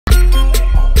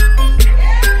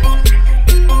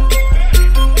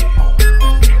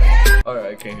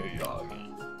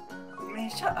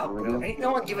shut up, bro. Ain't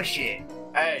no one give a shit.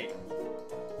 Hey,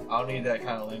 I don't need that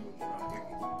kind of language.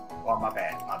 Oh, my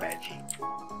bad, G.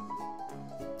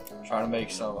 Trying to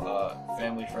make some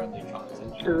family-friendly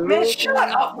content. Man, shut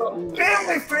up, bro.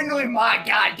 Family-friendly, my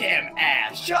goddamn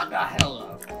ass. Shut the hell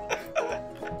up.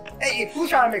 Hey, who's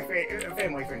trying to make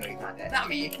family-friendly content? Not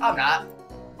me. I'm not.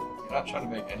 You're not trying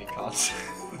to make any content.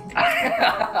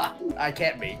 I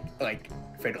can't make, like,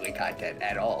 friendly content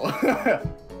at all.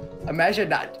 Imagine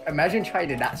trying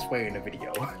to not swear in a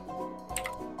video.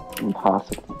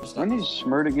 Impossible. When is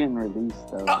Schmurda getting released,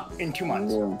 though? In 2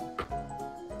 months. Yeah.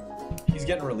 He's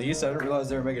getting released? I didn't realize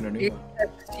they were making a new one. The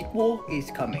sequel is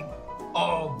coming.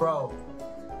 Oh, bro.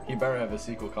 He better have a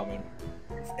sequel coming.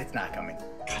 It's not coming.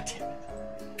 God damn it.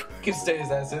 You can stay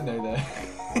his ass in there, then.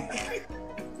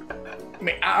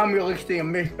 I'm releasing a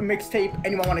mixtape.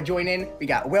 Anyone want to join in? We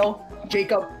got Will,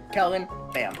 Jacob, Kellen.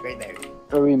 Bam, right there.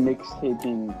 Are we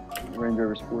mixtaping Range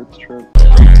Rover Sports Truck?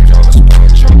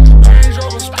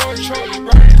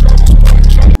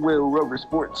 Will Rover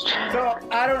Sports Truck. So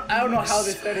I don't know how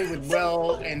this started with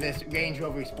Will and this Range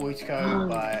Rover sports car,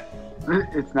 but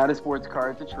it's not a sports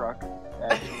car, it's a truck.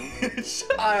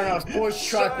 Actually. I don't know, sports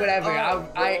truck, whatever.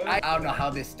 I don't know how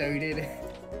this started.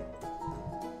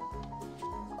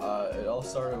 It all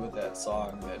started with that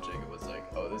song that Jacob was like,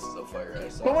 oh, this is a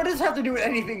fire-ass song. But what does it have to do with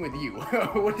anything with you?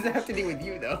 What does it have to do with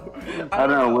you, though? I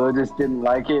don't know, Will just didn't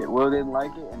like it. Will didn't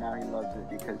like it, and now he loves it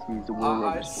because he's the Will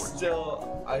Rover Sports.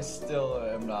 I still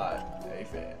am not a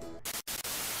fan.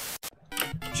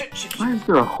 Why is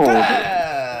there a hole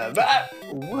there?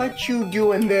 What you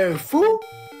doing there, fool?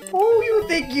 Who you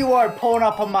think you are pulling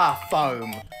up on my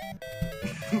phone?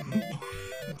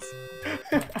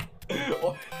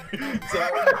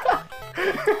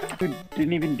 Dude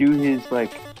didn't even do his,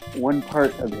 like, one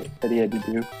part of it that he had to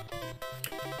do.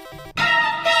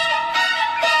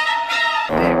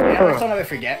 I'll never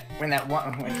forget when that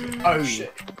one went. Oh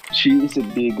shit. She is a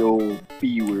big old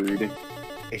B word.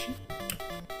 Is she?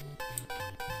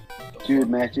 Dude,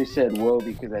 Matt just said whoa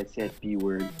because I said B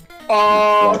word.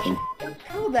 Oh,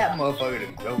 tell that motherfucker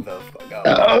to grow the fuck up.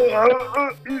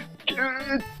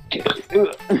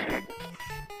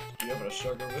 You having a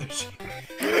sugar with?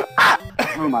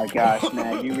 Oh my gosh,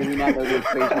 man, you really not know this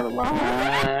face on the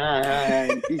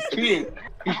line. He's cheating.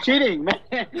 He's cheating, man.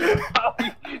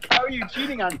 How are you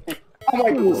cheating on me? Oh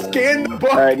my god, scan the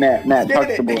book. Alright, Matt, talk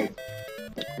to the boys.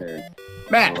 Okay.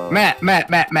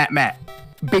 Matt.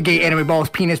 Big gay anime balls,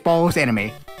 penis balls,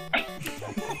 anime.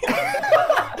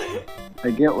 I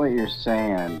get what you're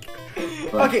saying.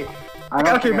 Okay,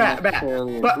 Matt. But,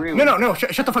 no,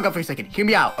 shut the fuck up for a second. Hear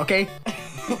me out, okay?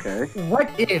 Okay. What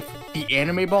if the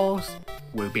anime balls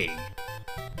were big?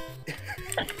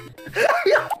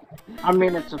 I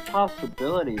mean, it's a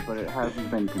possibility, but it hasn't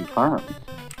been confirmed.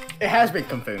 It has been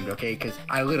confirmed, okay? Because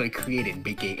I literally created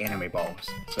big gay anime balls.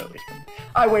 So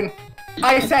I win.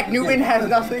 Isaac Newton has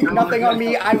nothing on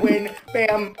me. I win.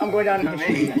 Bam. I'm going down to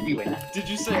history. You win. Did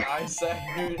you say Isaac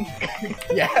Newton?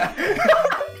 Yeah.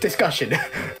 Discussion.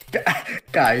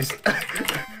 Guys.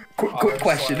 Quick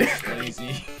question.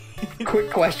 Quick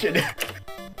question.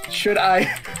 Should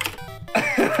I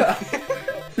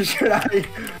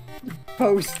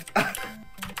post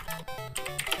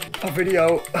a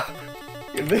video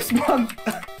this month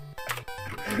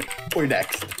or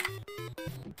next?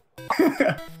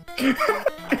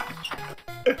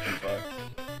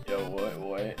 Yo,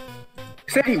 what?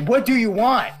 Sadie, what do you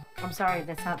want? I'm sorry,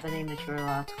 that's not the name that you're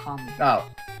allowed to call me. Oh.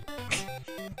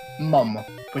 Mum,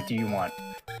 what do you want?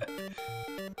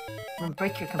 I'm gonna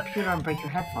break your computer and break your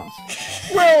headphones.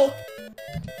 Well,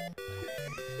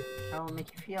 How will it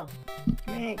make you feel?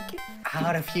 man, get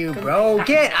out of you, bro.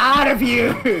 Get out of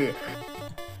you.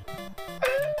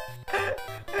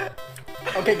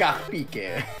 Okay, got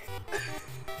picket.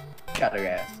 Got her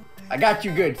ass. I got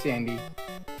you good, Sandy.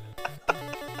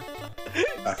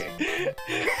 Okay.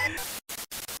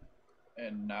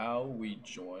 And now we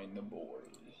join the boys.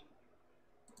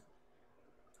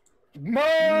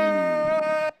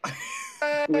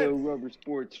 Will Rover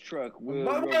Sports Truck. Will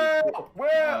Rover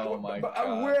Sports. Oh my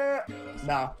god.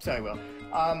 No, sorry, Will.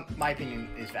 My opinion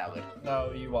is valid.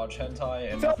 No, you watch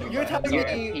hentai and So, nothing you're but telling Your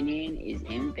hentai. opinion is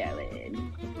invalid.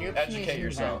 Educate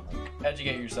yourself.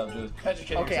 Educate yourself, Julius.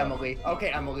 Educate yourself. Okay,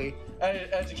 Emily.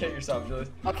 Educate yourself, Julius.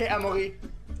 Okay, Emily.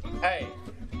 Hey.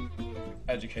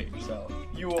 Educate yourself.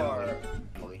 You are.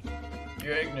 Emily.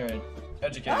 You're ignorant.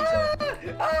 Educate yourself.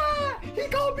 He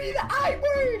called me the I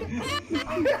word.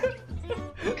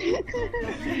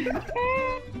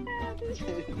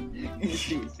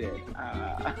 She said,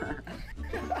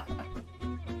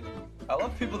 I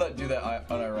love people that do that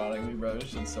unironically, bro.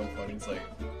 It's just so funny. It's like,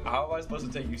 how am I supposed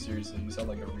to take you seriously? You sound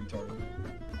like a retard.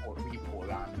 Or we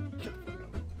pull on.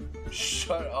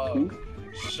 Shut up.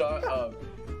 Shut up.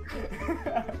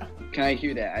 Can I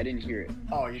hear that? I didn't hear it.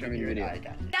 Oh, you Show didn't me hear the it. video. I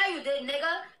got it. Yeah, you did,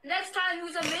 nigga. Next time,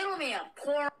 use a middleman.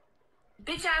 Poor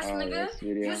bitch ass Oh, nigga. this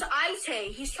video. Use Ice.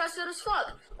 He's trusted as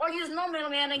fuck. Or use no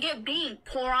middleman and get beamed.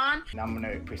 Poron. Now I'm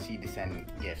gonna proceed to send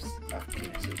gifts of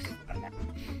penises.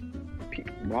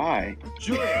 Why?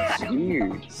 Julius,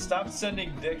 Weird. stop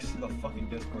sending dicks to the fucking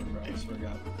Discord, bro. I swear to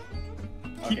God.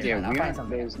 Okay, Yeah, fine, I'll we find aren't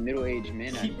something. those middle-aged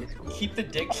men on Keep, Discord. keep the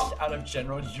dicks out of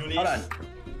general, Julius.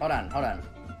 Hold on.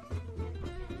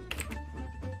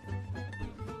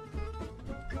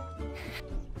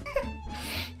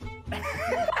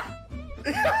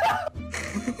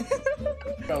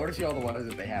 Bro, what are all the ones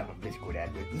that they have of Discord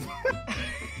admins?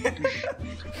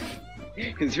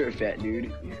 Because you're a fat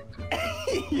dude.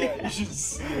 Yeah, you should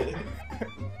see it.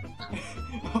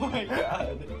 Oh my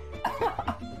God.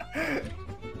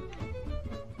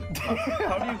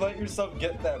 How do you let yourself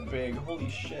get that big? Holy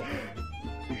shit.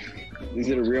 Is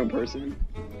it a real person?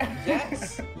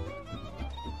 Yes!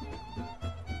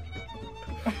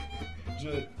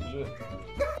 Yo,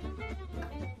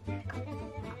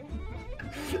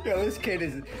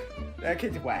 that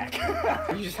kid's whack.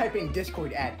 You just type in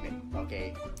Discord admin,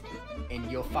 okay? And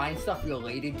you'll find stuff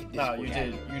related to No, Discord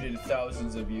admin. you did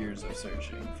thousands of years of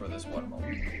searching for this one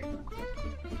moment.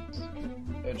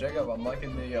 Hey Jacob, I'm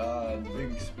liking the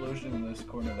big explosion in this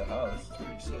corner of the house. It's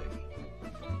pretty sick.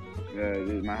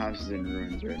 My house is in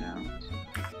ruins right now.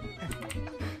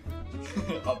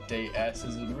 Update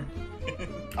asses in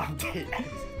Update.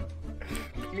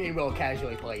 Me and Will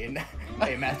casually playing.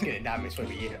 Hey, Mascot and Diamonds for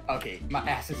me. Okay, my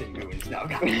ass is in ruins now,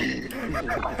 guys.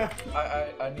 I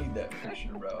need that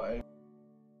picture, bro.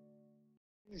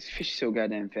 This fish is so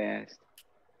goddamn fast.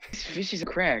 This fish is a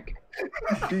crack.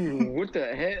 Dude, what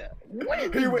the hell? What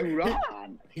is this dude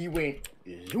on? He went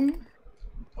zoom.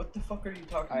 What the fuck are you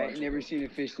talking I about? ain't never seen a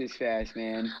fish this fast,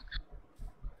 man.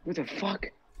 What the fuck?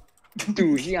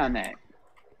 Dude, he on that.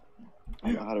 I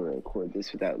don't know how to record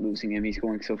this without losing him. He's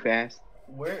going so fast.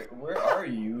 Where are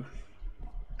you?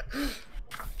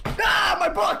 Ah, my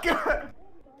book!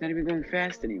 Not even going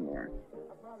fast anymore.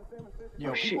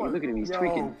 Yo, Oh shit, people look at him, he's yo,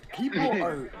 tweaking. People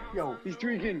are, yo. He's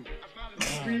tweaking.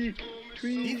 Tweak.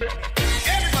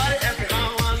 Everybody ask me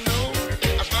how I know.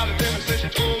 I started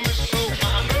demonstration, oh, Miss So.